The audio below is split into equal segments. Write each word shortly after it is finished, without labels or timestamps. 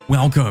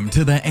Welcome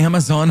to the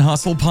Amazon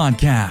Hustle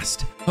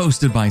Podcast,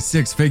 hosted by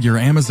six-figure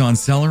Amazon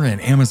seller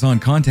and Amazon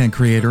content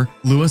creator,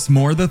 Louis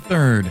Moore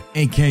III,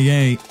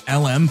 aka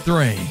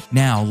LM3.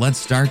 Now, let's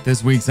start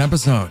this week's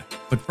episode.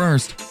 But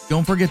first,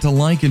 don't forget to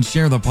like and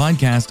share the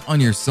podcast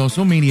on your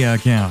social media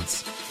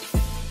accounts.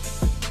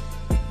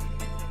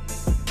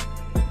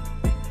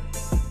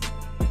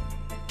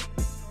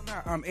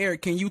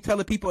 Eric, can you tell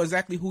the people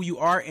exactly who you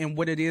are and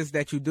what it is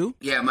that you do?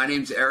 Yeah, my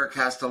name's Eric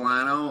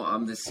Castellano.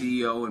 I'm the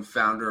CEO and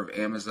founder of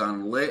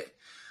Amazon Lit,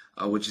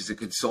 which is a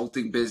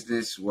consulting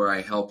business where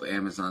I help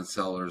Amazon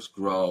sellers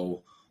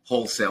grow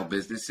wholesale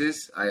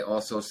businesses. I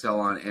also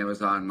sell on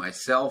Amazon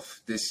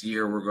myself. This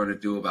year, we're going to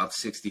do about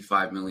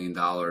 $65 million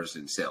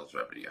in sales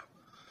revenue.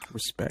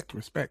 Respect.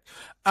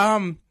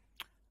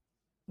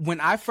 When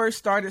I first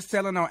started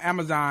selling on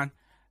Amazon,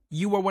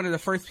 you were one of the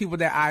first people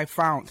that I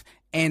found.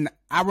 And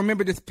I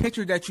remember this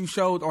picture that you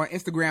showed on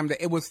Instagram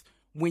that it was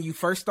when you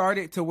first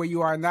started to where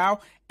you are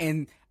now.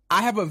 And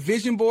I have a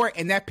vision board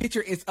and that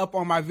picture is up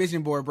on my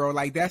vision board, bro.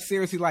 Like, that's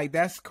seriously, like,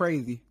 that's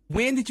crazy.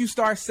 When did you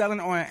start selling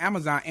on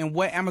Amazon and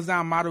what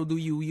Amazon model do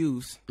you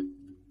use?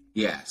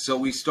 Yeah, so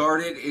we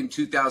started in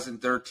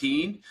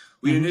 2013.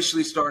 We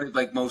initially started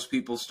like most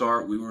people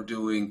start. We were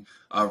doing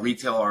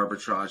retail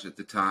arbitrage at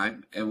the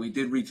time, and we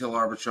did retail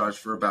arbitrage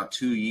for about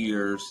 2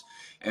 years,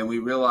 and we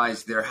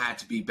realized there had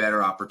to be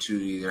better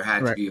opportunity. There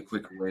had to be a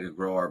quicker way to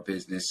grow our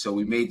business. So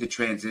we made the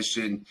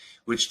transition,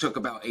 which took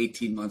about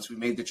 18 months. We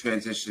made the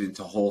transition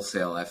into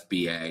wholesale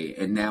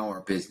FBA, and now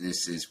our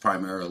business is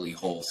primarily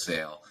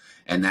wholesale,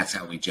 and that's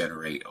how we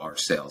generate our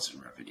sales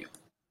and revenue.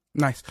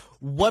 Nice.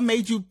 What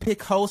made you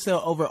pick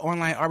wholesale over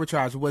online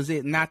arbitrage? Was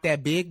it not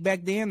that big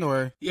back then,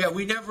 or? Yeah,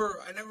 I never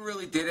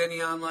really did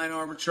any online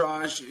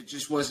arbitrage. It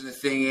just wasn't a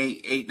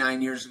thing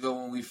 9 years ago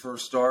when we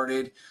first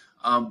started.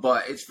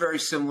 But it's very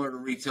similar to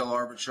retail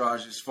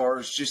arbitrage as far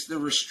as just the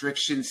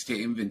restrictions to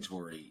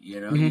inventory.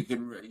 You know, you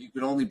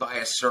can only buy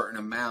a certain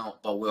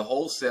amount, but with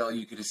wholesale,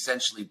 you can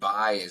essentially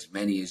buy as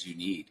many as you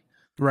need.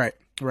 Right.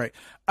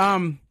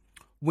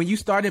 When you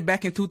started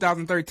back in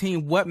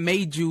 2013, what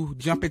made you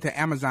jump into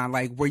Amazon?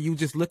 Like, were you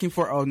just looking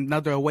for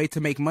another way to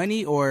make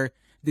money, or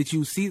did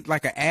you see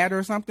like an ad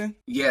or something?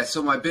 Yeah,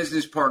 so my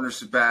business partner,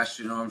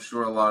 Sebastian, who I'm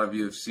sure a lot of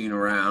you have seen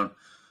around,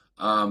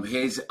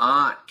 his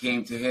aunt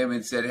came to him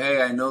and said,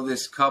 hey, I know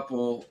this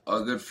couple, a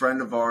good friend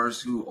of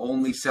ours, who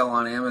only sell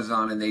on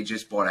Amazon, and they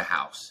just bought a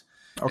house.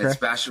 Okay. And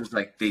Sebastian was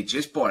like, they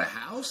just bought a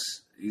house?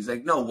 He's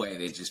like, no way,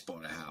 they just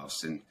bought a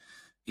house. And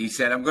he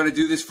said, I'm going to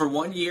do this for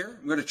 1 year.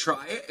 I'm going to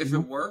try it. If it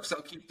works,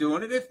 I'll keep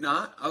doing it. If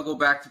not, I'll go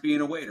back to being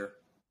a waiter.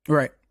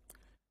 Right.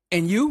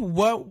 And you,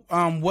 what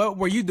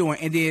were you doing?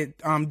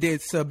 And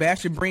did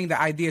Sebastian bring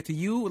the idea to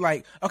you?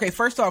 Like, okay,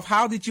 first off,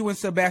 how did you and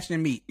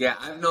Sebastian meet? Yeah,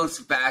 I've known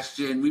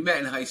Sebastian. We met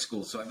in high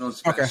school, so I've known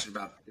Sebastian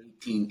about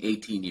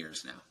 18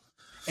 years now.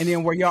 And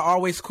then were y'all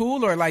always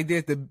cool, or like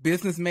did the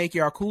business make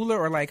y'all cooler,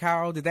 or like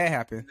how did that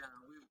happen? No,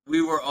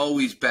 we were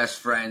always best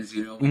friends.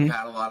 You know, we've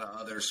had a lot of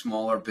other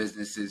smaller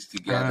businesses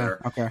together.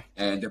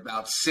 And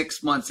about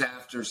 6 months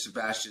after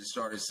Sebastian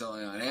started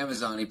selling on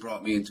Amazon, he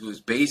brought me into his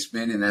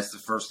basement, and that's the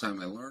first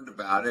time I learned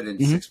about it. And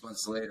 6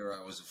 months later,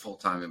 I was a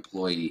full-time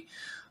employee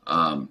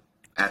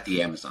at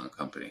the Amazon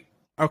company.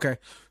 Okay.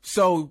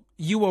 So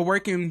you were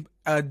working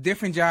a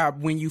different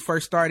job when you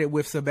first started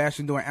with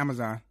Sebastian doing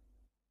Amazon.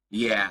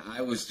 Yeah,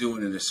 I was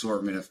doing an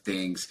assortment of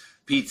things: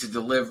 pizza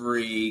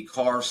delivery,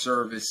 car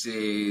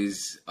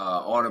services,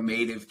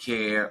 automotive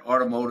care,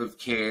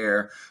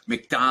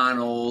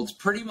 McDonald's,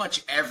 pretty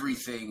much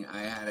everything I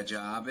had a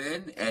job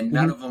in, and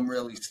none of them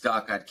really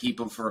stuck. I'd keep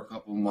them for a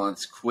couple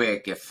months,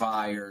 quit, get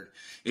fired.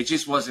 It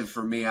just wasn't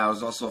for me. I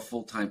was also a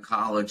full-time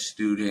college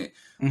student,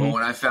 but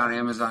when I found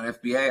Amazon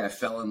FBA, I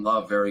fell in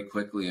love very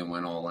quickly and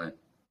went all in.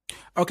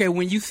 Okay,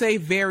 when you say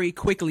very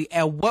quickly,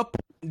 at what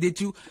point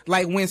did you,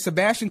 like when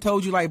Sebastian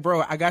told you, like,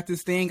 bro, I got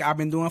this thing I've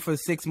been doing for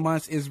 6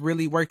 months, it's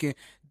really working,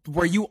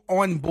 were you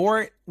on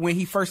board when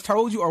he first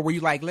told you, or were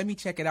you like, let me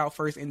check it out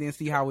first and then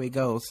see how it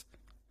goes?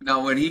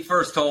 No, when he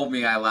first told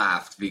me, I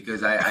laughed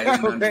because I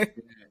didn't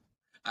understand.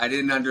 I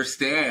didn't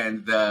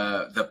understand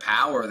the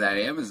power that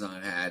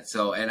Amazon had.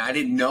 So, and I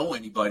didn't know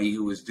anybody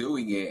who was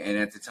doing it. And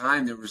at the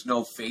time, there was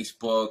no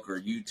Facebook or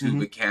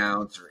YouTube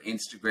accounts or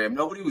Instagram.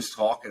 Nobody was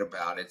talking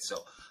about it.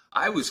 So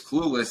I was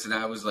clueless, and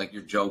I was like,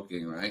 you're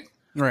joking, right?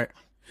 Right.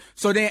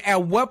 So then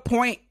at what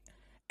point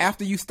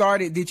after you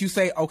started did you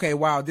say, okay,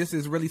 wow, this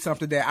is really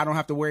something that I don't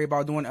have to worry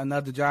about doing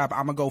another job.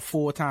 I'm going to go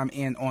full-time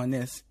in on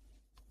this?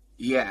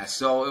 Yeah,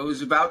 so it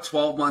was about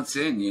 12 months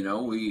in, you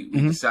know, we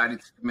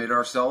decided to commit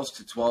ourselves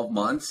to 12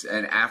 months.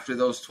 And after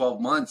those 12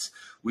 months,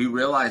 we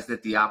realized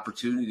that the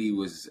opportunity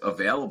was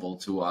available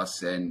to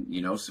us. And,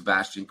 you know,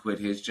 Sebastian quit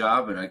his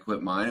job and I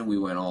quit mine, and we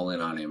went all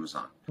in on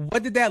Amazon.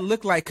 What did that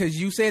look like?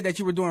 Because you said that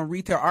you were doing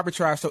retail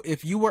arbitrage. So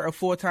if you were a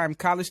full-time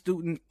college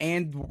student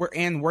and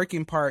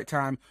working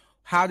part-time,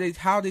 how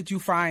did you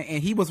find,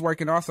 and he was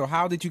working also,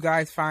 how did you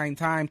guys find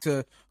time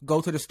to go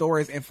to the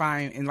stores and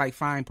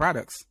find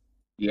products?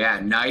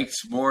 Yeah,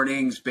 nights,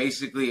 mornings,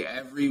 basically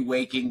every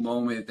waking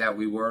moment that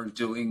we weren't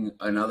doing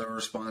another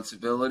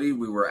responsibility,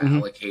 we were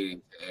allocating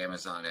to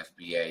Amazon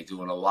FBA,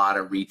 doing a lot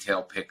of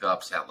retail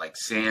pickups at like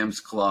Sam's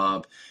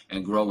Club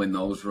and growing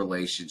those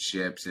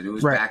relationships. And it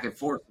was back and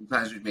forth.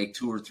 Sometimes we'd make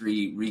 2 or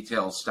 3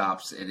 retail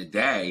stops in a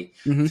day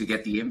to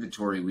get the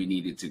inventory we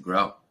needed to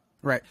grow.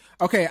 Right.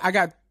 Okay, I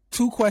got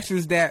 2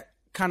 questions that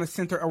kind of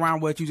center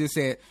around what you just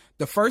said.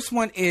 The first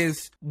one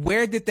is,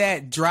 where did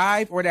that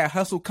drive or that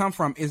hustle come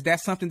from? Is that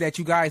something that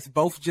you guys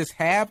both just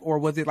have, or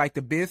was it like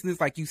the business,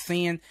 like you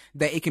seeing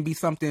that it can be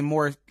something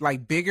more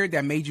like bigger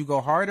that made you go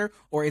harder,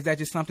 or is that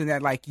just something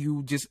that like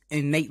you just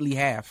innately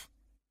have?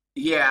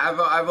 Yeah,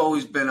 I've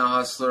always been a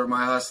hustler.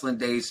 My hustling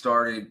days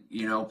started,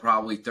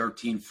 probably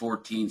 13,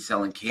 14,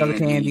 selling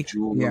candy.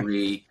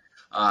 Jewelry. Yeah.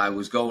 I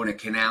was going to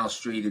Canal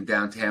Street in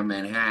downtown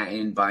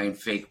Manhattan, buying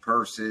fake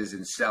purses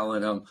and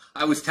selling them.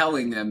 I was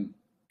telling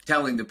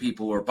the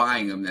people who were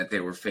buying them that they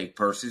were fake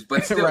purses,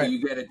 but still,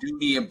 you get a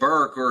Dooney and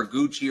Burke or a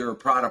Gucci or a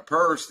Prada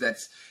purse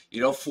that's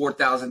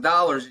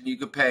 $4,000, and you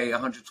could pay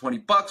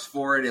 $120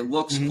 for it. It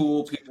looks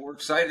cool. People were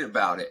excited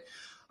about it.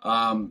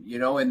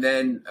 And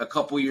then a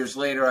couple years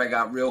later, I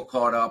got real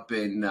caught up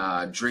in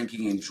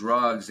drinking and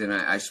drugs, and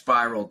I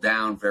spiraled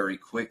down very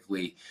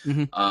quickly.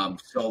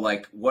 So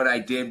like what I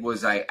did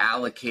was I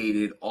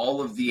allocated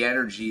all of the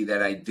energy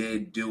that I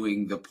did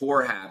doing the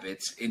poor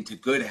habits into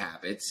good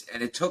habits.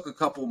 And it took a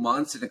couple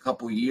months and a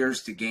couple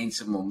years to gain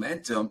some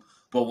momentum.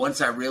 But once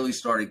I really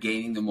started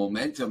gaining the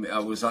momentum, I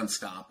was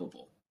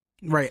unstoppable.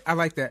 Right. I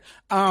like that.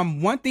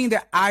 One thing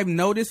that I've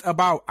noticed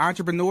about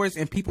entrepreneurs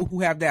and people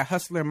who have that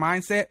hustler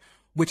mindset,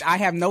 which I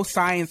have no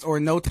science or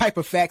no type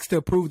of facts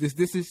to prove this.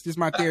 This is just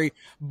my theory.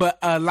 But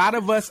a lot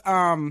of us,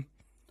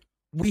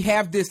 we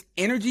have this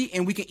energy,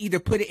 and we can either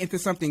put it into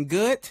something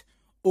good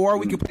or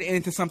we can put it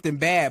into something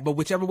bad. But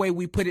whichever way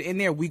we put it in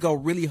there, we go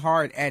really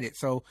hard at it.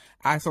 So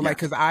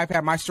because I've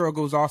had my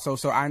struggles also,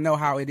 so I know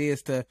how it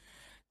is to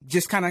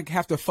just kind of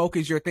have to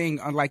focus your thing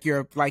on like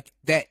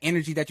that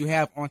energy that you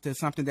have onto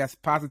something that's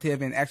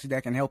positive and actually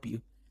that can help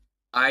you.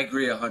 I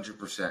agree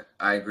 100%.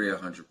 I agree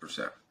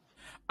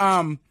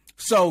 100%.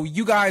 So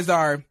you guys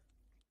are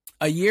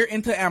a year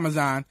into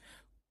Amazon,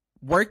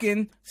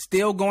 working,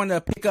 still going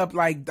to pick up,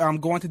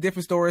 going to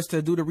different stores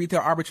to do the retail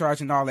arbitrage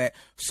and all that.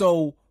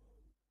 So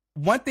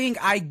one thing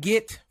I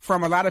get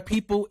from a lot of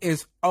people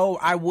is,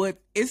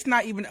 it's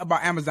not even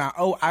about Amazon.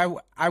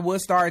 I would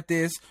start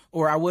this,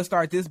 or I would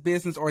start this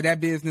business or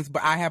that business,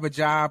 but I have a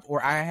job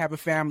or I have a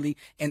family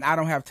and I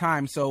don't have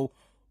time. So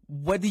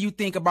what do you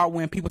think about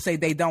when people say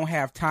they don't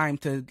have time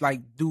to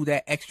do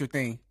that extra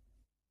thing?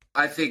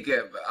 I think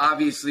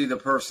obviously the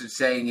person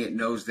saying it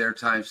knows their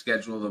time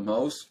schedule the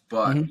most,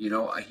 but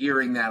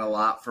hearing that a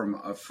lot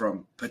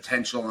from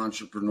potential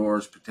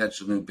entrepreneurs,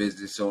 potential new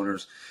business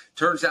owners,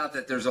 turns out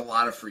that there's a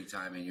lot of free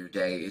time in your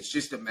day. It's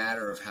just a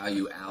matter of how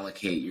you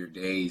allocate your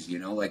days,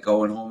 like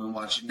going home and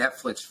watching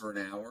Netflix for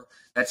an hour.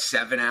 That's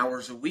 7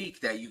 hours a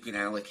week that you can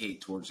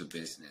allocate towards a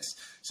business.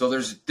 So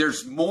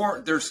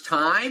there's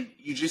time.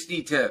 You just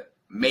need to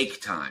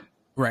make time.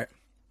 Right.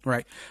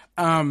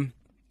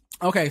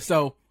 Okay.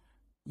 So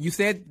you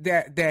said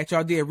that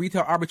y'all did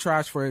retail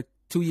arbitrage for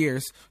 2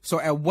 years. So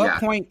at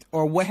what point,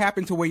 or what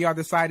happened to where y'all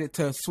decided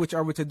to switch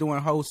over to doing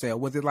wholesale?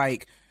 Was it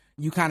like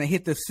you kind of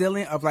hit the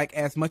ceiling of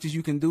as much as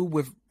you can do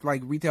with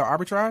retail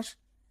arbitrage?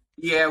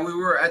 Yeah, we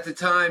were at the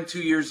time,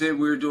 2 years in,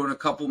 we were doing a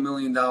couple $1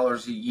 million a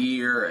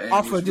year. And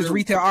off of just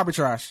retail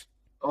arbitrage?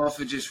 Off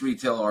of just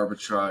retail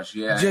arbitrage,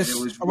 yeah.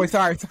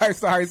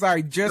 Sorry.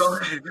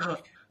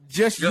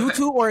 Just you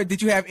two, or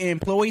did you have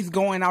employees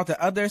going out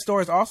to other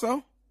stores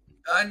also?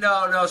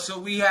 No. So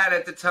we had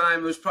at the time,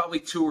 it was probably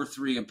 2 or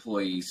 3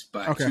 employees.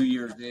 But 2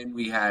 years in,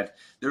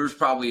 there was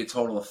probably a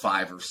total of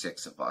 5 or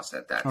 6 of us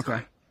at that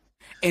time.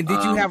 And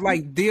did you have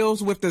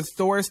deals with the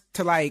stores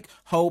to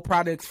hold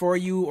products for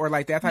you or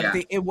that type of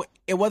thing?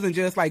 It wasn't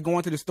just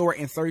going to the store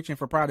and searching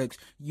for products.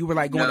 You were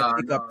going to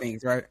pick up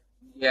things, right?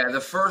 Yeah,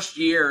 the first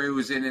year it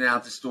was in and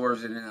out the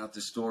stores. And at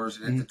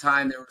the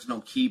time, there was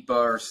no Keepa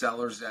or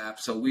Sellers app.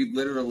 So we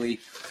literally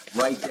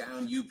write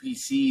down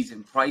UPCs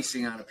and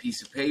pricing on a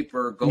piece of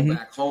paper, go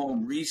back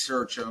home,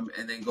 research them,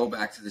 and then go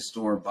back to the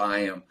store and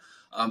buy them.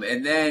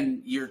 And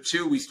then year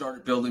 2, we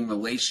started building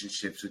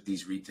relationships with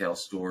these retail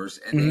stores.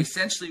 And they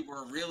essentially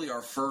were really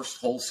our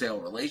first wholesale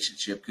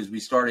relationship because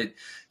we started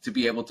to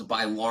be able to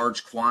buy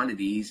large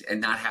quantities and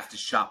not have to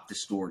shop the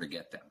store to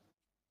get them.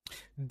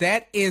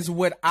 That is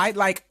what I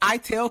like. I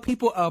tell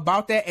people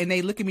about that and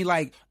they look at me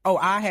like, oh,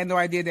 I had no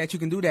idea that you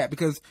can do that,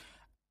 because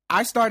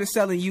I started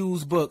selling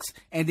used books.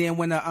 And then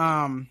when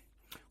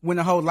when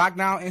the whole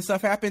lockdown and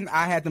stuff happened,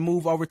 I had to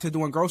move over to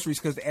doing groceries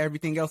because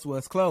everything else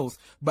was closed.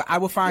 But I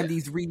would find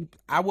these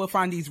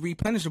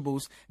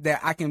replenishables that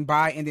I can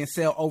buy and then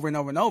sell over and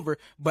over and over.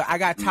 But I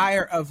got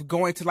tired of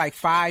going to like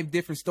 5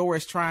 different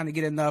stores trying to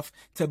get enough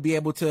to be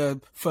able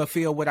to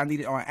fulfill what I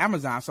needed on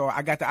Amazon. So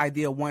I got the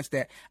idea once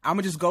that I'm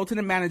gonna just go to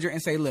the manager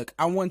and say, look,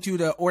 I want you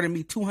to order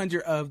me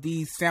 200 of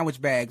these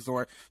sandwich bags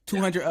or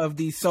 200 of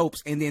these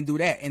soaps, and then do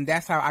that. And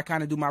that's how I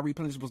kind of do my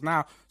replenishables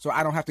now. So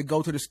I don't have to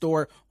go to the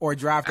store or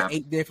drive to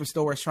 8 different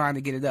stores trying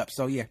to get it up.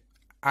 So yeah,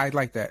 I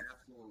like that.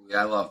 Absolutely.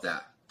 I love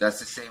that. That's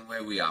the same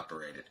way we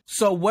operated.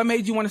 So what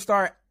made you want to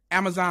start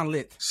Amazon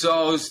Lit?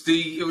 So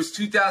it was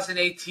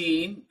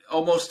 2018,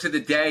 almost to the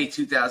day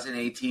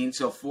 2018.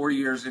 So 4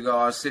 years ago,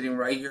 I was sitting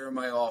right here in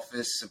my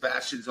office.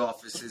 Sebastian's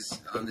office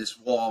is on this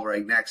wall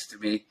right next to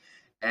me.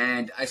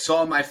 And I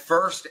saw my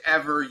first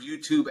ever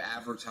YouTube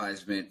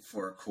advertisement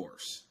for a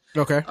course.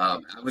 Okay. I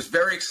was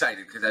very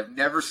excited because I've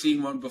never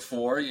seen one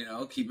before. You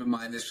know, keep in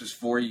mind this was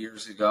 4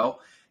 years ago.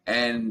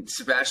 And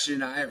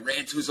Sebastian and I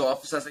ran to his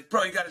office. I was like,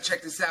 bro, you got to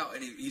check this out.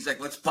 And he's like,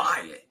 let's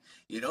buy it.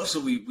 You know, so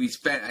we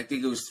spent, I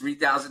think it was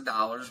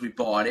 $3,000. We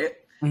bought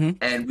it.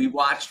 And we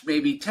watched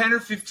maybe 10 or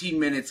 15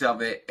 minutes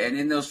of it. And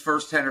in those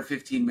first 10 or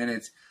 15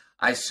 minutes,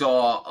 I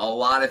saw a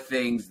lot of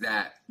things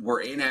that were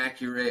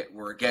inaccurate,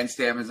 were against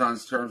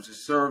Amazon's terms of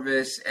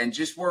service, and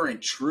just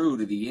weren't true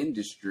to the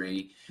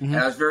industry. And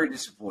I was very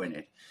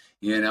disappointed,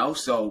 you know?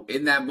 So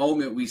in that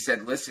moment, we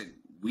said, listen,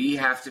 we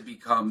have to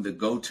become the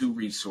go-to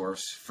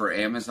resource for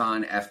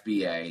Amazon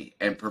FBA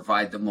and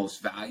provide the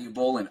most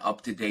valuable and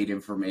up-to-date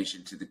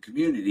information to the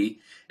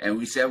community. And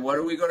we said, what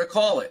are we going to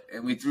call it?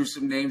 And we threw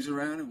some names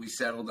around, and we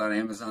settled on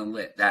Amazon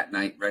Lit that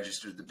night,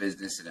 registered the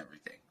business and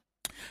everything.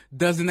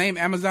 Does the name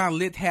Amazon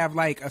Lit have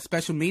like a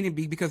special meaning?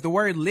 Because the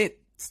word lit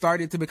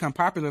started to become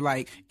popular.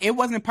 Like, it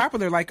wasn't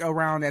popular like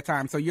around that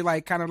time. So you're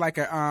like kind of like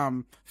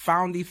a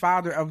founding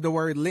father of the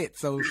word lit.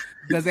 So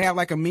does it have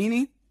like a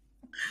meaning?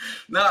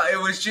 No,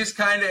 it was just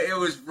kind of, it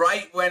was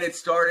right when it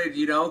started,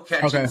 you know,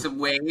 catching some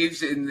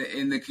waves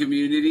in the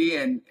community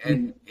and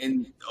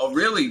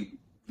really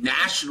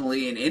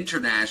nationally and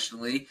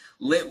internationally,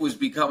 lit was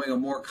becoming a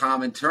more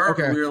common term.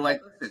 We were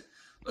like, listen,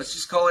 let's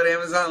just call it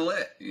Amazon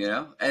Lit, you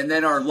know? And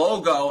then our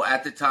logo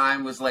at the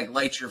time was like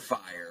Light Your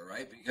Fire,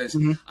 right? Because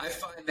I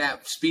find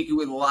that speaking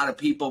with a lot of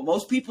people,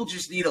 most people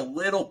just need a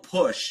little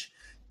push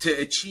to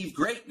achieve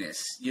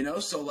greatness, you know?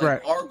 So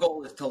like our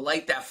goal is to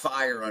light that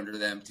fire under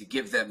them to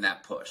give them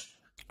that push.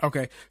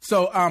 Okay.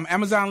 So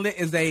Amazon Lit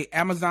is a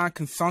Amazon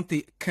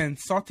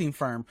consulting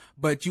firm,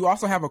 but you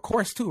also have a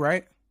course too,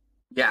 right?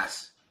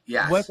 Yes.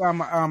 Yes. What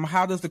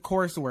how does the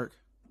course work?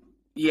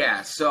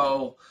 Yeah,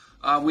 so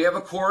we have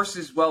a course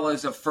as well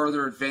as a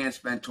further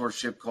advanced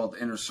mentorship called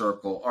Inner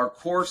Circle. Our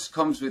course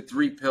comes with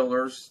 3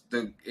 pillars.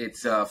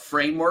 It's a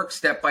framework,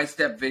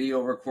 step-by-step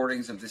video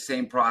recordings of the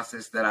same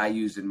process that I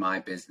use in my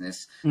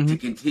business to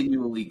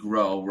continually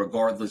grow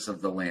regardless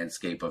of the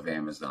landscape of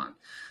Amazon.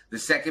 The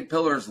second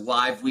pillar is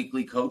live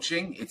weekly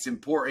coaching. It's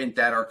important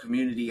that our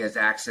community has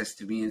access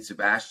to me and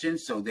Sebastian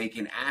so they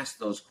can ask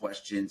those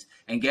questions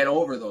and get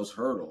over those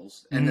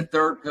hurdles. And the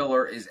third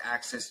pillar is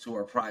access to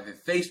our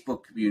private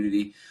Facebook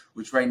community,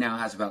 which right now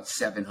has about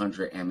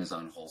 700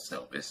 Amazon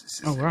wholesale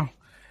businesses. Oh, wow.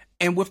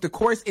 And with the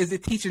course, is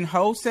it teaching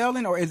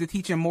wholesaling or is it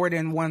teaching more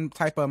than one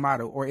type of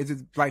model, or is it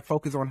like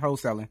focused on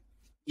wholesaling?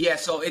 Yeah,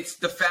 so it's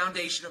the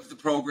foundation of the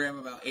program.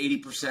 About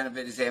 80% of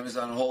it is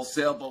Amazon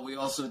wholesale, but we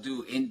also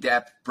do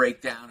in-depth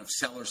breakdown of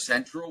Seller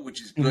Central, which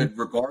is good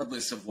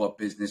regardless of what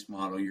business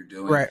model you're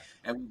doing. Right.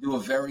 And we do a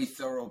very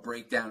thorough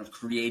breakdown of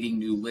creating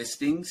new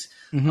listings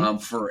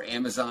for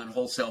Amazon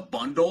wholesale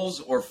bundles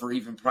or for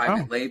even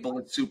private label.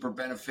 It's super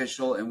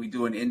beneficial. And we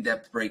do an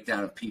in-depth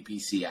breakdown of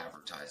PPC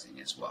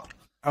advertising as well.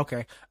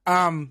 Okay.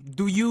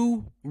 Do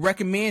you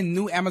recommend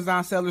new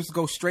Amazon sellers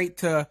go straight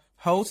to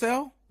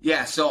wholesale?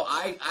 Yeah, so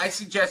I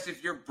suggest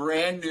if you're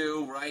brand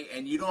new, right,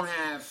 and you don't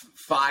have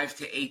 $5,000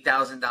 to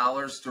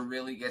 $8,000 to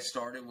really get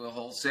started with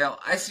wholesale,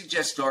 I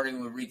suggest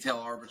starting with retail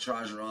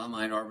arbitrage or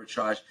online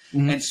arbitrage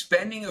and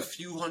spending a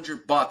few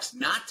 $100,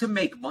 not to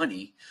make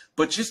money,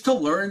 but just to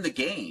learn the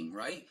game,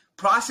 right?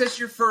 Process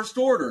your first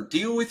order,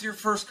 deal with your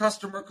first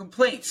customer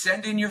complaint,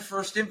 send in your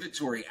first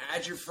inventory,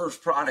 add your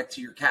first product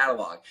to your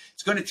catalog.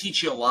 It's going to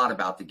teach you a lot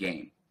about the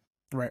game.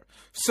 Right.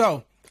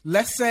 So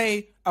let's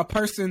say a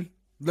person,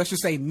 let's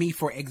just say me,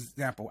 for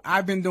example.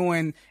 I've been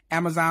doing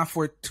Amazon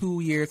for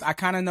 2 years. I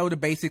kind of know the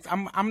basics.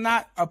 I'm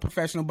not a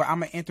professional, but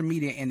I'm an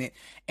intermediate in it.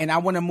 And I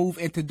want to move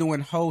into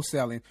doing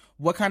wholesaling.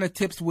 What kind of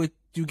tips would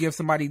you give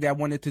somebody that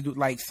wanted to do,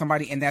 like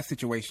somebody in that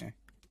situation?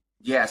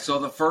 Yeah, so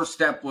the first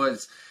step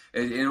was,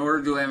 in order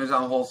to do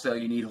Amazon wholesale,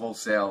 you need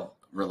wholesale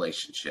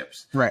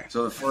relationships. Right.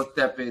 So the first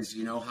step is,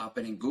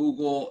 hopping in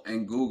Google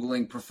and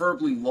Googling,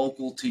 preferably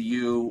local to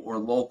you or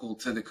local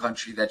to the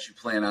country that you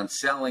plan on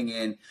selling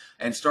in,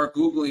 and start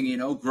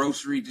Googling,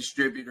 grocery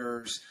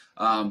distributors,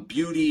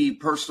 beauty,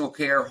 personal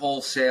care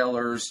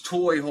wholesalers,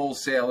 toy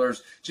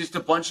wholesalers, just a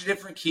bunch of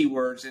different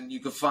keywords. And you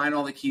can find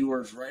all the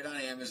keywords right on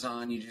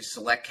Amazon. You just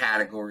select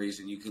categories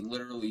and you can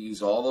literally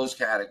use all those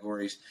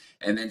categories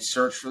and then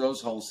search for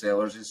those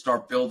wholesalers and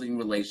start building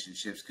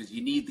relationships, because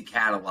you need the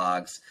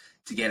catalogs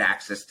to get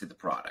access to the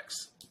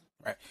products.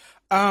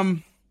 Right.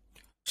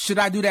 Should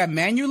I do that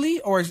manually,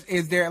 or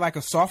is there like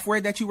a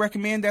software that you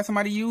recommend that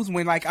somebody use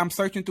when like I'm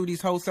searching through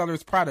these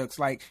wholesalers' products?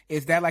 Like,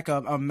 is that like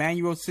a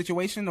manual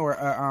situation or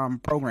a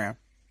program?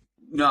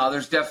 No,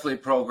 there's definitely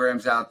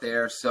programs out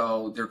there.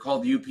 So they're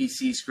called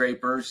UPC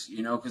scrapers,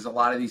 because a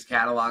lot of these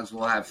catalogs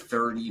will have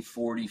 30,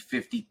 40,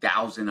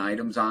 50,000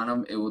 items on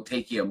them. It will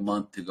take you a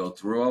month to go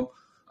through them.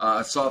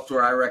 A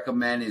software I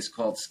recommend is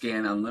called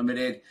Scan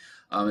Unlimited.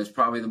 It's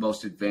probably the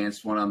most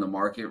advanced one on the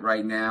market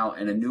right now,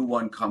 and a new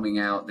one coming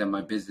out that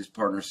my business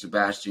partner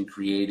Sebastian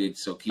created,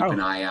 so keep an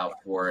eye out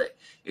for it,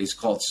 is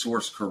called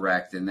Source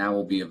Correct, and that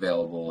will be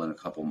available in a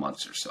couple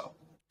months or so.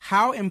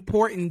 How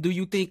important do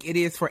you think it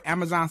is for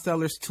Amazon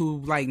sellers to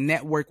like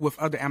network with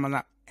other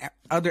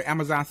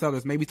Amazon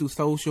sellers, maybe through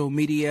social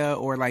media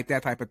or like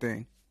that type of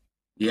thing?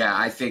 Yeah,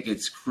 I think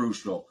it's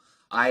crucial.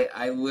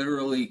 I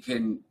literally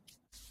can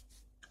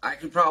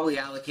probably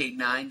allocate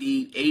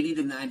 80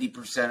 to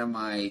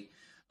 90%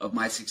 of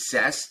my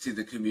success to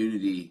the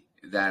community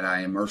that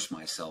I immerse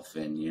myself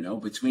in,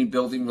 between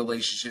building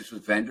relationships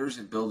with vendors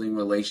and building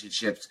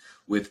relationships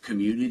with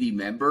community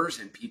members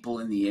and people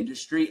in the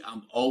industry.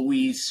 I'm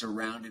always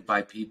surrounded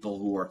by people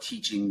who are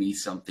teaching me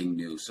something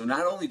new. So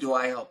not only do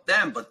I help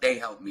them, but they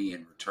help me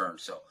in return.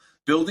 So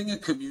building a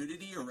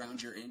community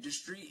around your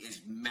industry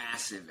is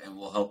massive and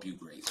will help you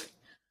greatly.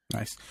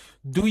 Nice.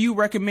 Do you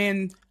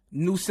recommend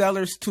new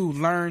sellers to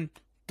learn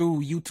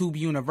through YouTube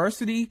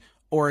University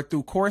or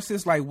through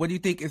courses? Like, what do you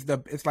think is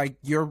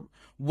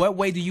what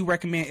way do you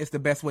recommend is the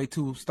best way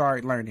to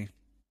start learning?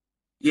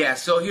 Yeah,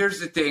 so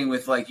here's the thing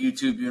with like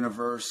YouTube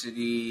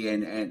University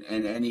and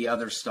any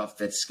other stuff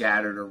that's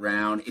scattered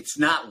around. It's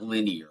not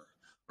linear,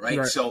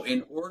 right? So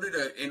in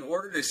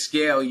order to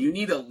scale, you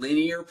need a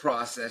linear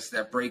process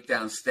that breaks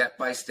down step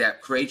by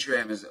step. Create your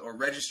Amazon or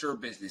register a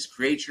business,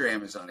 create your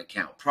Amazon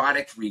account,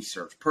 product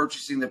research,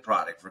 purchasing the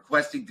product,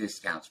 requesting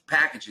discounts,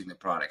 packaging the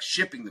product,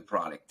 shipping the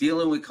product,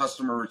 dealing with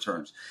customer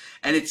returns.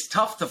 And it's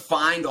tough to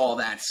find all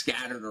that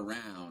scattered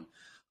around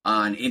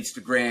on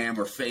Instagram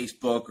or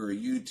Facebook or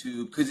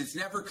YouTube, because it's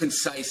never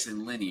concise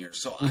and linear.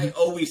 So I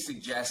always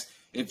suggest,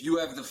 if you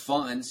have the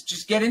funds,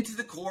 just get into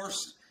the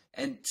course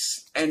and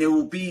it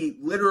will be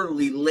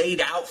literally laid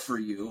out for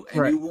you,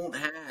 and you won't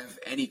have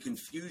any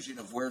confusion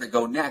of where to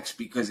go next,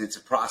 because it's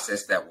a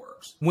process that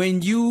works.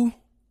 When you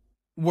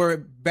were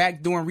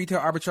back doing retail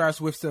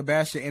arbitrage with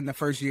Sebastian in the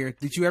first year,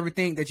 did you ever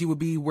think that you would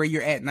be where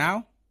you're at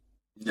now?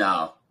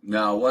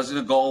 No, it wasn't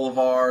a goal of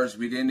ours.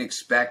 We didn't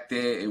expect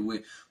it.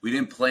 We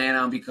didn't plan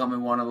on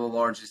becoming one of the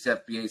largest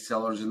FBA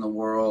sellers in the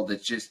world.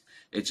 It just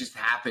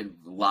happened.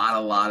 A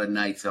lot of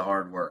nights of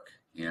hard work.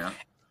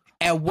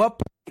 At what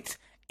point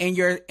in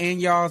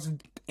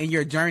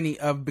your journey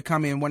of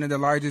becoming one of the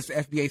largest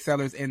FBA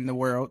sellers in the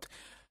world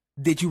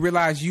did you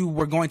realize you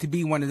were going to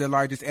be one of the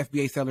largest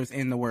FBA sellers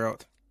in the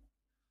world?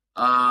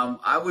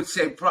 I would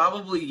say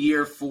probably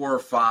year 4 or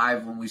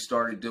 5, when we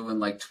started doing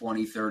like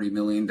 $20-30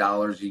 million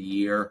a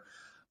year.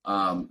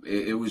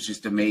 It was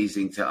just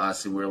amazing to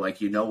us, and we're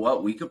like, you know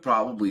what, we could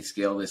probably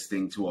scale this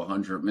thing to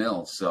 100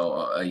 mil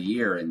a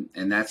year,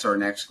 and that's our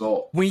next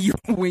goal. When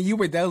you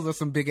were, those are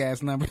some big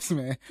ass numbers,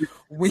 man.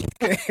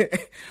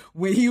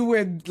 when you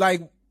were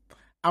like,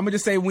 I'm gonna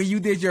just say, when you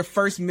did your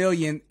first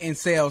million in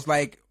sales,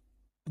 like,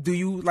 do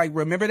you like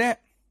remember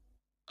that?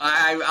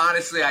 I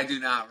honestly do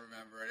not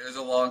remember. It was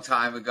a long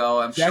time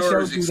ago. I'm sure that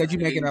shows you that you're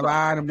making a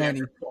lot of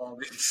money.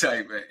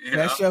 Excitement.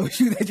 That shows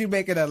you that you're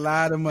making a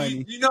lot of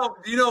money. You know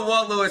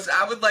what, Louis?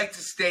 I would like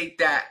to state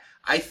that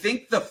I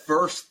think the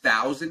first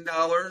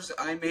 $1,000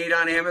 I made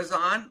on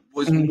Amazon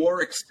was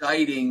more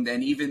exciting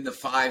than even the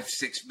 $5-6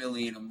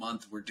 million a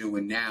month we're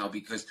doing now,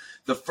 because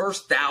the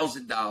first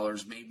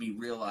 $1,000 made me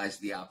realize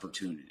the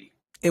opportunity.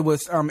 It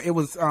was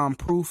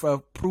proof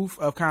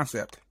of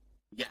concept.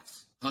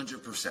 Yes,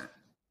 100%.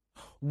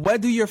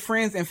 What do your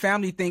friends and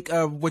family think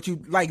of what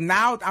you like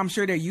now? I'm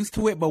sure they're used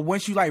to it, but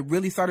once you like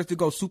really started to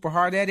go super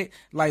hard at it,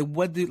 like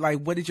what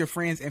did your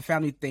friends and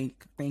family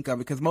think of it?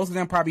 Because most of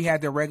them probably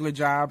had their regular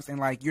jobs, and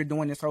like you're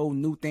doing this whole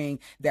new thing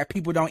that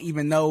people don't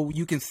even know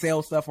you can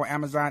sell stuff on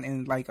Amazon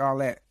and like all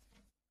that.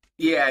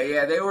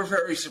 Yeah, they were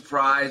very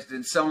surprised,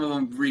 and some of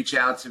them reach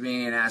out to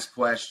me and ask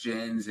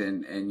questions,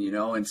 and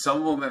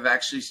some of them have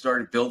actually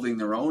started building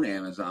their own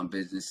Amazon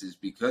businesses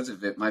because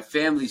of it. My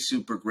family's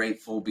super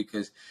grateful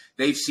because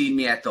they've seen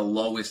me at the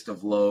lowest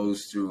of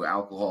lows through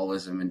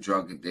alcoholism and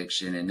drug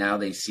addiction, and now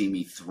they see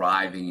me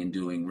thriving and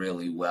doing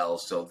really well.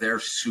 So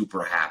they're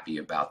super happy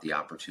about the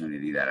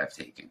opportunity that I've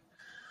taken.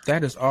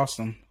 That is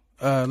awesome.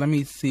 Let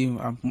me see.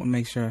 I'll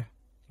make sure.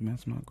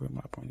 That's my grip.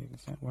 My point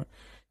is work.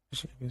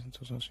 Share business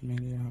to social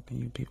media. How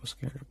can you people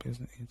scare your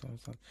business?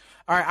 All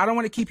right, I don't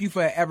want to keep you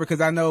forever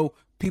because I know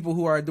people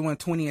who are doing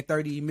 $20 and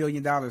 $30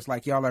 million,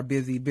 like y'all are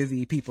busy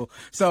people.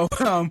 So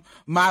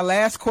my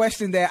last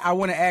question that I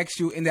want to ask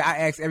you, and that I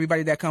ask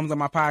everybody that comes on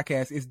my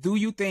podcast, is: do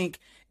you think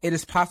it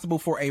is possible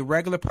for a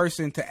regular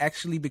person to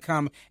actually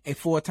become a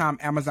full-time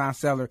Amazon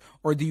seller,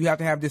 or do you have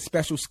to have this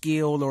special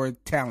skill or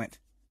talent?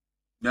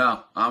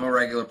 No, I'm a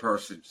regular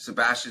person.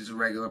 Sebastian's a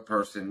regular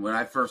person. When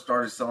I first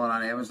started selling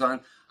on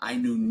Amazon, I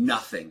knew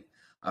nothing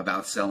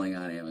about selling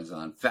on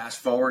Amazon. Fast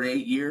forward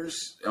 8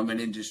 years, I'm an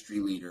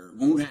industry leader. It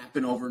won't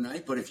happen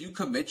overnight, but if you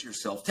commit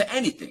yourself to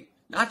anything,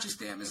 not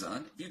just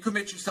Amazon, if you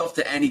commit yourself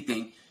to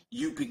anything,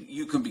 you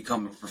can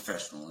become a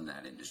professional in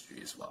that industry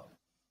as well.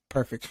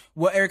 Perfect.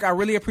 Well, Eric, I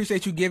really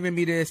appreciate you giving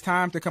me this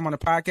time to come on the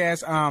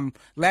podcast.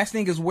 Last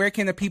thing is, where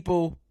can the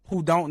people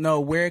who don't know,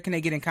 where can they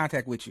get in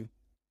contact with you?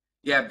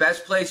 Yeah,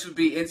 best place would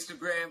be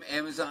Instagram,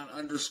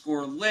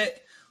 Amazon_lit,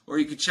 or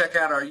you can check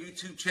out our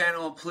YouTube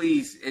channel.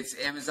 Please, it's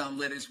Amazon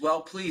Lit as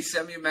well. Please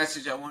send me a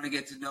message. I want to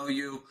get to know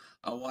you.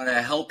 I want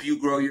to help you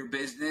grow your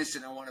business,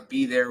 and I want to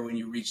be there when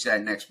you reach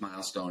that next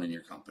milestone in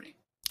your company.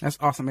 That's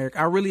awesome, Eric.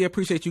 I really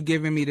appreciate you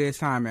giving me this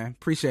time, man.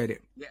 Appreciate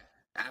it. Yeah,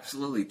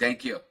 absolutely.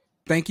 Thank you.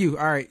 Thank you.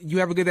 All right. You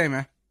have a good day,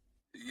 man.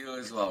 You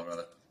as well,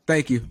 brother.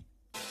 Thank you.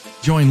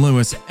 Join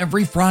Lewis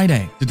every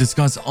Friday to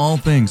discuss all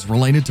things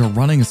related to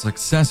running a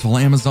successful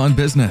Amazon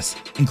business,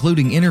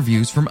 including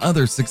interviews from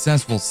other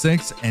successful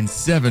 6- and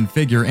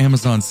 7-figure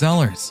Amazon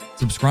sellers.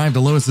 Subscribe to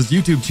Lewis's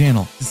YouTube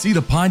channel to see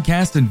the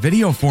podcast in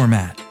video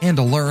format and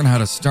to learn how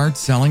to start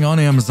selling on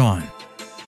Amazon.